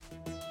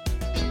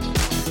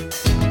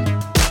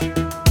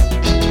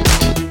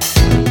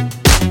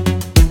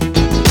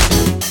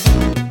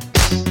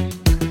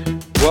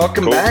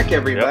Welcome Cool. back, Yep.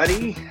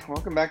 everybody.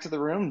 Welcome back to the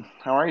room.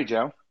 How are you,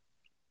 Joe?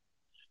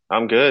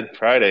 I'm good.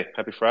 Friday.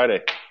 Happy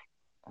Friday.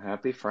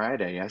 Happy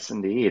Friday. Yes,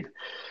 indeed.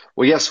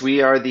 Well, yes,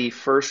 we are the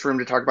first room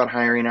to talk about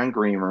hiring on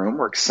Greenroom.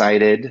 We're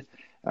excited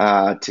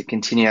to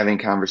continue having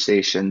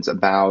conversations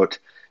about,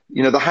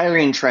 the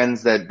hiring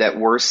trends that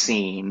we're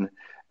seeing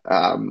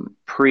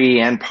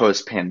pre and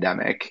post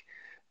pandemic,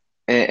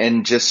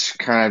 and just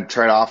kind of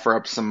try to offer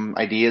up some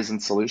ideas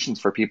and solutions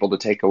for people to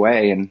take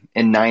away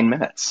in 9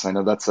 minutes. I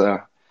know that's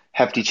a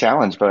hefty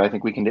challenge, but I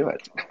think we can do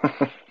it.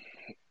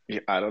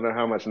 Yeah, I don't know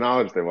how much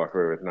knowledge they walk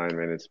away with 9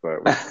 minutes,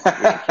 but we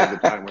can fill the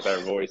time with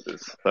our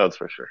voices. That's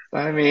for sure.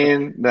 I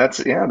mean, that's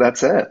it.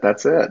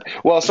 That's it.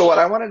 Well, so what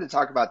I wanted to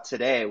talk about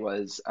today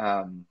was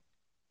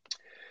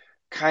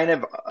kind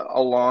of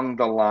along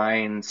the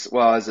lines,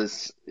 well,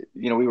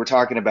 we were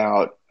talking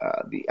about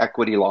the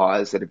equity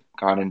laws that have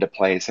gone into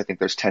place. I think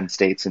there's 10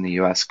 states in the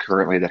U.S.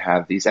 currently that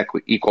have these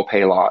equal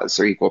pay laws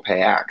or equal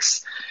pay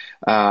acts.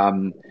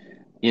 Um,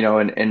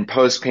 and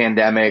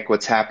post-pandemic,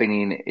 what's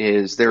happening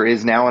is there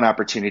is now an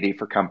opportunity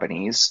for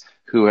companies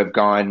who have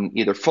gone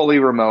either fully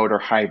remote or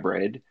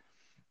hybrid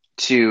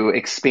to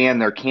expand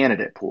their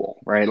candidate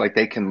pool, right? Like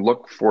they can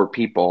look for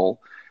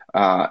people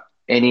uh,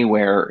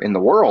 anywhere in the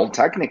world,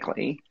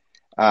 technically,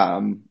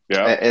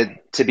 Yeah.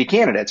 to be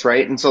candidates,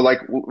 right? And so, like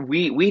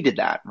we did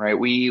that, right?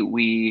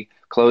 We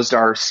closed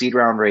our seed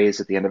round raise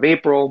at the end of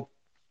April,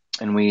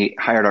 and we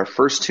hired our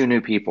first two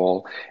new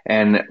people,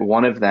 and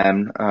one of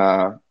them,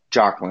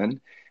 Jocelyn,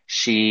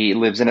 she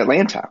lives in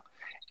Atlanta,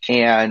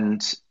 and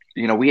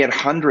we had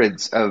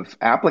hundreds of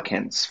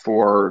applicants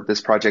for this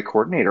project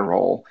coordinator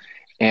role,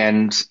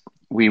 and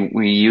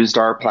we used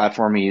our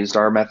platform, we used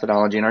our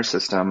methodology and our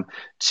system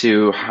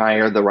to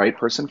hire the right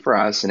person for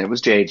us, and it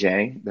was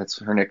JJ. That's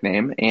her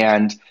nickname,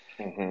 and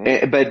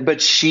hmm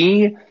but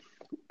she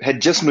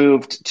had just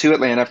moved to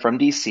Atlanta from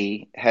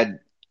DC, had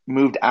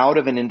moved out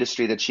of an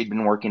industry that she'd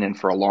been working in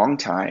for a long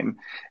time,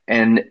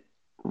 and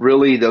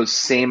really those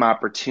same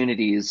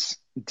opportunities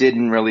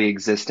didn't really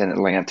exist in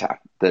Atlanta.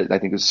 I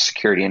think it was the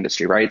security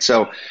industry, right?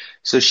 So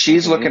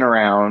she's looking hmm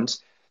around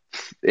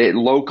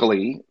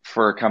locally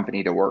for a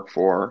company to work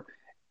for.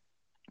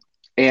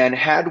 And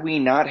had we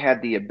not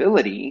had the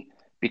ability,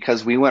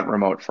 because we went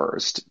remote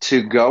first,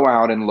 to go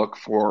out and look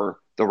for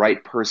the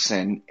right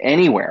person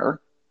anywhere,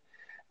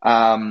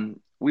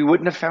 we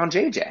wouldn't have found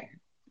JJ.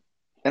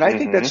 And I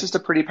think that's hmm just a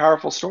pretty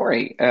powerful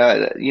story.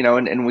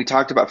 And we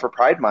talked about for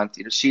Pride Month,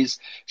 she's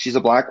a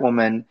black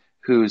woman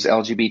who's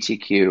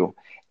LGBTQ,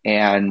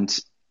 and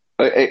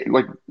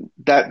like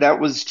that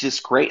was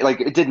just great. Like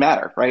it didn't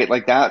matter, right?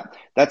 Like that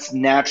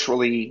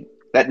naturally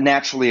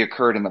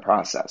occurred in the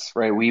process,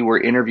 right? We were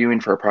interviewing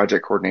for a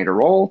project coordinator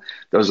role.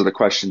 Those are the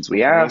questions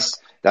we hmm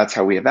asked. That's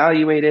how we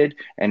evaluated,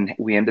 and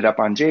we ended up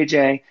on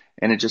JJ.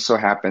 And it just so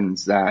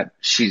happens that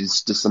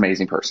she's just an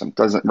amazing person. It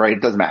doesn't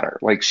matter.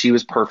 Like she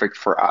was perfect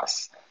for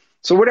us.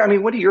 So what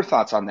are your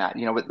thoughts on that?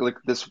 With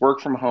like this work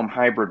from home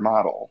hybrid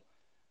model,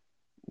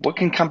 what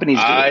can companies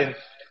do? I,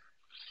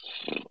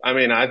 I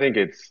mean, I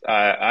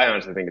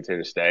honestly think it's here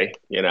to stay.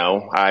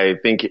 I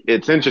think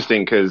it's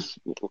interesting because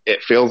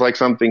it feels like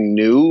something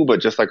new, but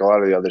just like a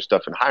lot of the other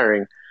stuff in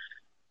hiring,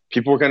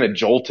 people were kind of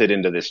jolted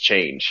into this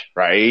change,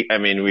 right? I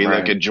mean, we look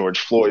Right. at George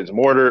Floyd's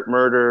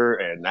murder,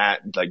 and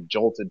that like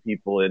jolted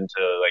people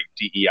into like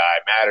DEI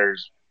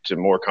matters to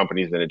more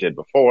companies than it did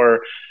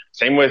before.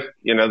 Same with,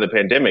 the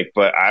pandemic.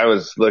 But I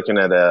was looking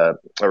at a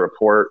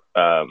report,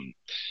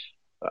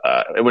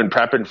 when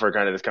prepping for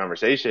kind of this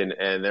conversation,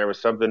 and there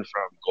was something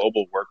from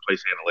Global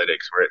Workplace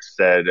Analytics where it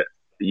said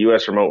the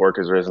U.S. remote work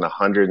has risen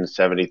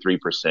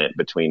 173%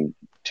 between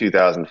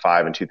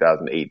 2005 and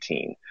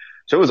 2018.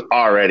 So it was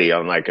already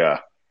on like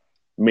a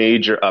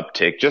major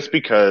uptick just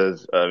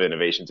because of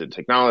innovations in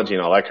technology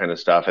and all that kind of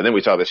stuff. And then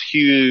we saw this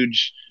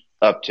huge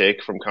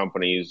uptick from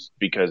companies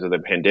because of the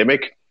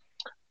pandemic.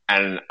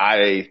 And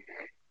I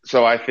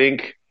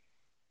think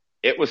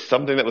it was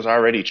something that was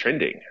already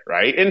trending,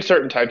 right? In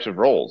certain types of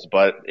roles,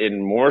 but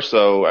in more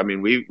so, I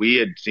mean, we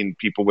had seen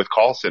people with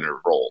call center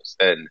roles.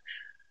 And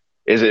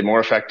is it more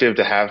effective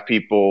to have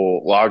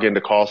people log into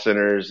call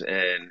centers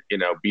and,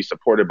 be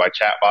supported by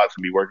chatbots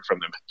and be working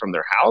from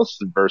their house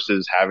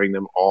versus having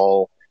them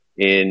all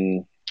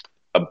in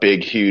a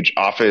big, huge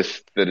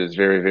office that is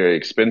very, very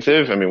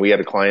expensive? I mean, we had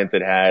a client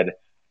that had,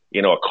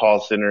 a call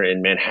center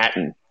in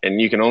Manhattan, and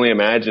you can only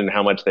imagine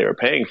how much they were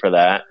paying for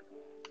that.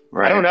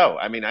 I don't Right. know.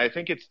 I mean, I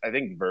think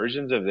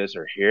versions of this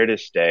are here to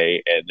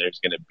stay, and there's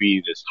going to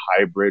be this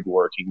hybrid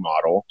working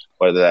model,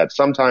 whether that's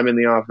sometime in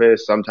the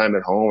office, sometime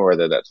at home, or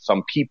whether that's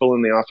some people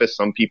in the office,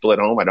 some people at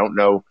home. I don't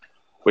know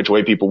which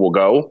way people will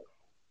go,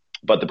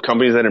 but the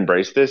companies that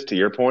embrace this, to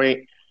your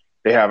point,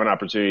 they have an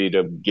opportunity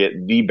to get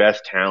the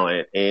best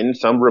talent in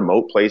some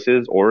remote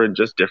places or in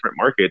just different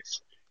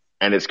markets,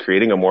 and it's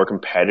creating a more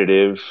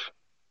competitive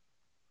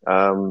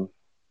um,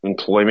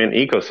 employment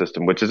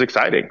ecosystem, which is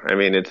exciting. I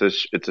mean, it's a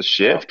Yeah.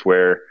 shift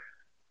where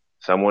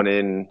someone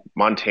in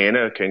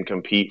Montana can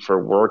compete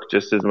for work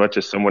just as much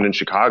as someone in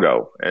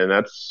Chicago, and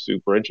that's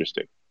super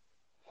interesting.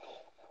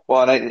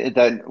 Well,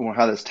 and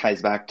how this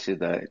ties back to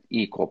the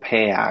Equal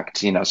Pay Act,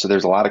 so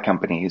there's a lot of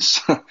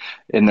companies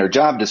in their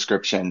job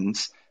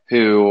descriptions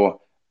who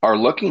are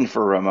looking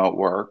for remote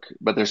work,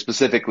 but they're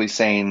specifically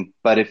saying,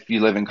 but if you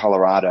live in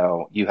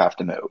Colorado, you have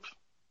to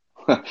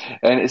move.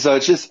 And so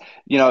it's just,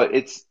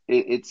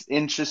 it's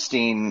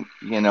interesting,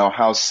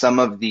 how some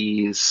of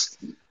these,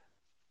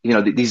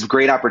 these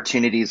great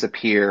opportunities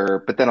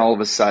appear, but then all of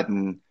a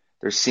sudden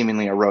there's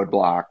seemingly a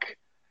roadblock.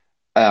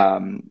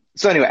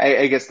 So anyway,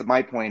 I guess that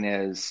my point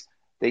is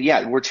that,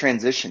 yeah, we're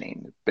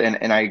transitioning,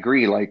 and I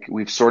agree. Like,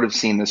 we've sort of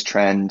seen this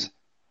trend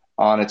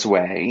on its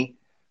way,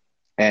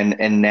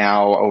 and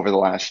now over the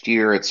last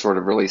year, it's sort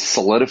of really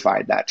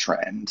solidified that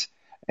trend,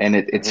 and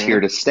it's here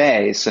Hmm. to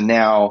stay. So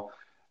now,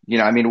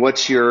 I mean,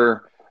 what's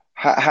your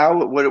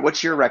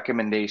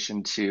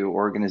recommendation to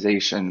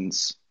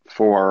organizations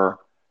for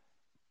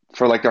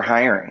like their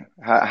hiring?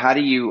 How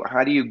do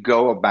you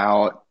go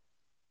about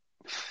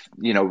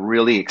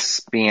really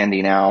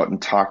expanding out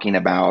and talking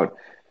about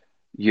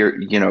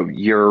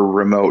your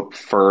remote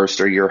first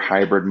or your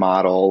hybrid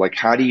model? Like,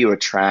 how do you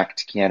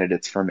attract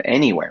candidates from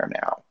anywhere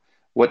now?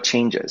 What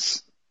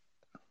changes?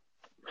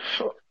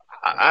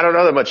 I don't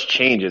know that much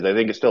changes. I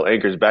think it still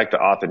anchors back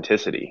to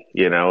authenticity.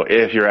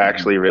 If you're Mhm.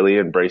 actually really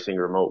embracing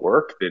remote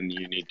work, then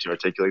you need to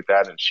articulate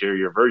that and share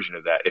your version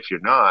of that. If you're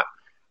not,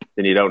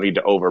 then you don't need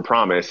to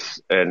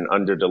overpromise and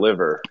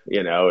underdeliver.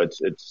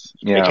 It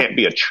Yeah, can't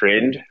be a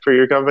trend for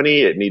your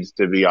company. It needs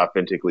to be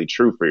authentically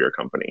true for your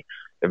company.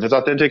 If it's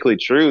authentically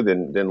true,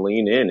 then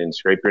lean in and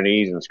scrape your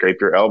knees and scrape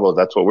your elbows.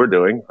 That's what we're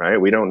doing, right?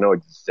 We don't know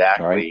right.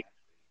 exactly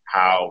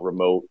how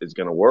remote is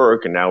going to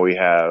work, and now we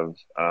have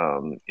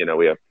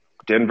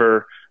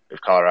Denver, we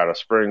have Colorado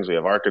Springs, we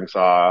have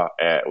Arkansas,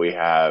 we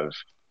have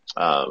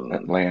um,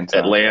 Atlanta.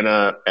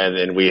 Atlanta, and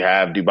then we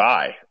have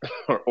Dubai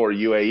or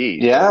UAE.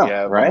 So we Yeah,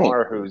 have right.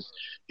 Amar,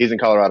 he's in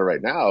Colorado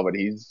right now, but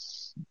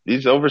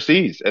he's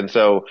overseas, and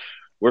so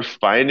we're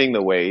finding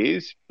the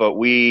ways. But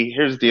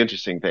here's the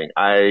interesting thing.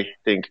 I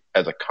think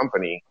as a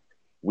company,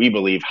 we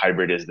believe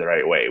hybrid is the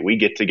right way. We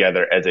get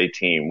together as a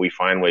team. We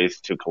find ways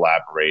to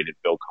collaborate and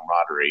build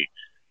camaraderie.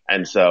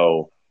 And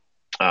so,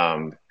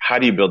 how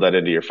do you build that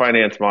into your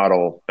finance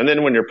model? And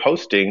then when you're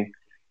posting,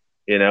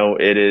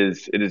 it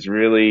is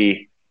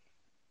really,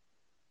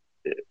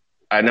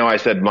 I know I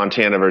said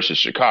Montana versus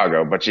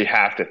Chicago, but you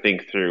have to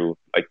think through,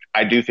 like,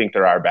 I do think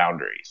there are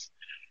boundaries.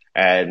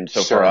 And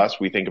so for Sure. us,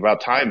 we think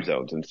about time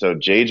zones. And so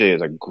JJ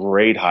is a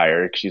great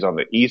hire. She's on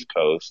the East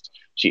Coast.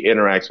 She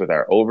interacts with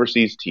our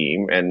overseas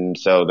team. And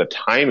so the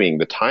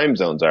time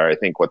zones are, I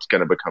think, what's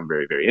going to become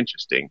very, very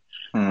interesting.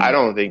 I Hmm.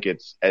 don't think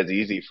it's as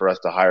easy for us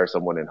to hire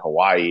someone in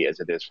Hawaii as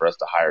it is for us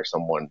to hire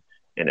someone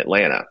in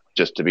Atlanta,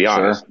 just to be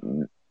honest.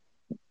 Sure.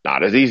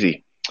 Not as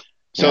easy.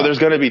 So Yeah. there's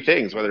going to be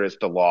things, whether it's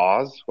the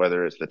laws,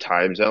 whether it's the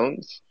time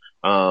zones.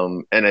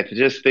 And I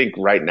just think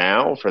right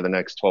now, for the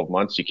next 12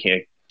 months, you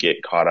can't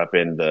get caught up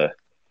in the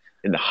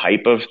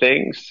hype of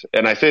things.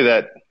 And I say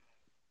that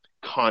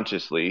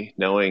consciously,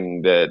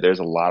 knowing that there's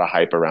a lot of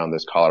hype around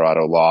this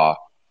Colorado law.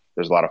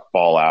 There's a lot of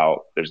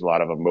fallout. There's a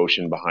lot of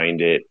emotion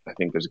behind it. I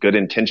think there's good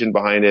intention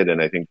behind it.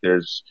 And I think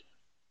there's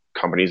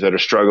companies that are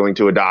struggling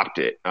to adopt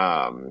it.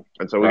 And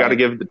so we got to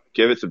Right.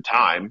 give it some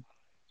time,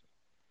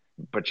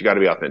 but you got to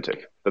be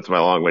authentic. That's my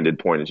long-winded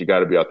point is you got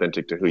to be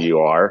authentic to who you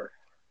are.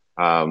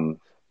 Um,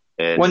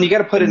 Well, and you and, got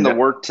to put in and the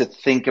work to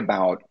think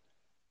about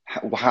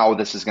how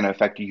this is going to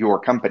affect your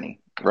company,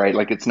 right?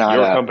 Like, your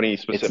company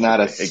it's not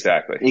a, specifically.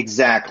 Exactly.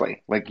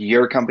 exactly, like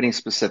your company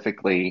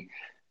specifically.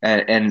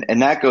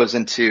 And that goes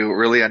into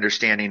really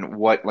understanding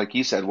what, like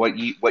you said, what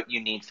you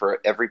need for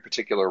every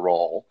particular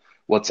role,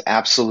 what's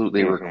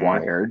absolutely Hmm.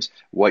 required,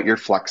 what you're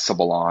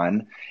flexible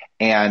on,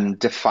 and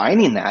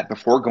defining that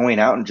before going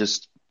out and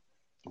just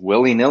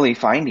willy-nilly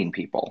finding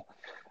people.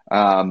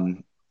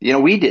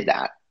 We did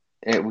that.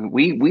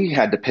 We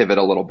had to pivot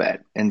a little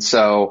bit. And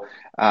so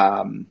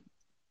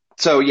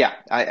yeah,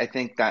 I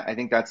think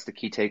that's the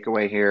key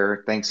takeaway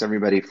here. Thanks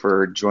everybody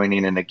for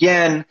joining in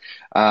again.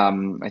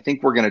 I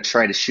think we're going to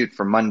try to shoot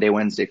for Monday,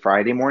 Wednesday,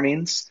 Friday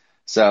mornings.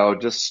 So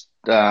just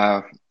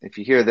if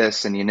you hear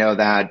this and you know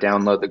that,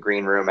 download the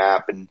Greenroom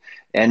app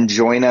and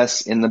join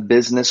us in the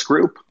business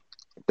group.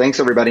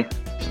 Thanks everybody.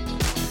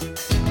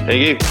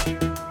 Thank you.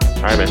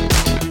 All right,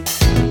 man.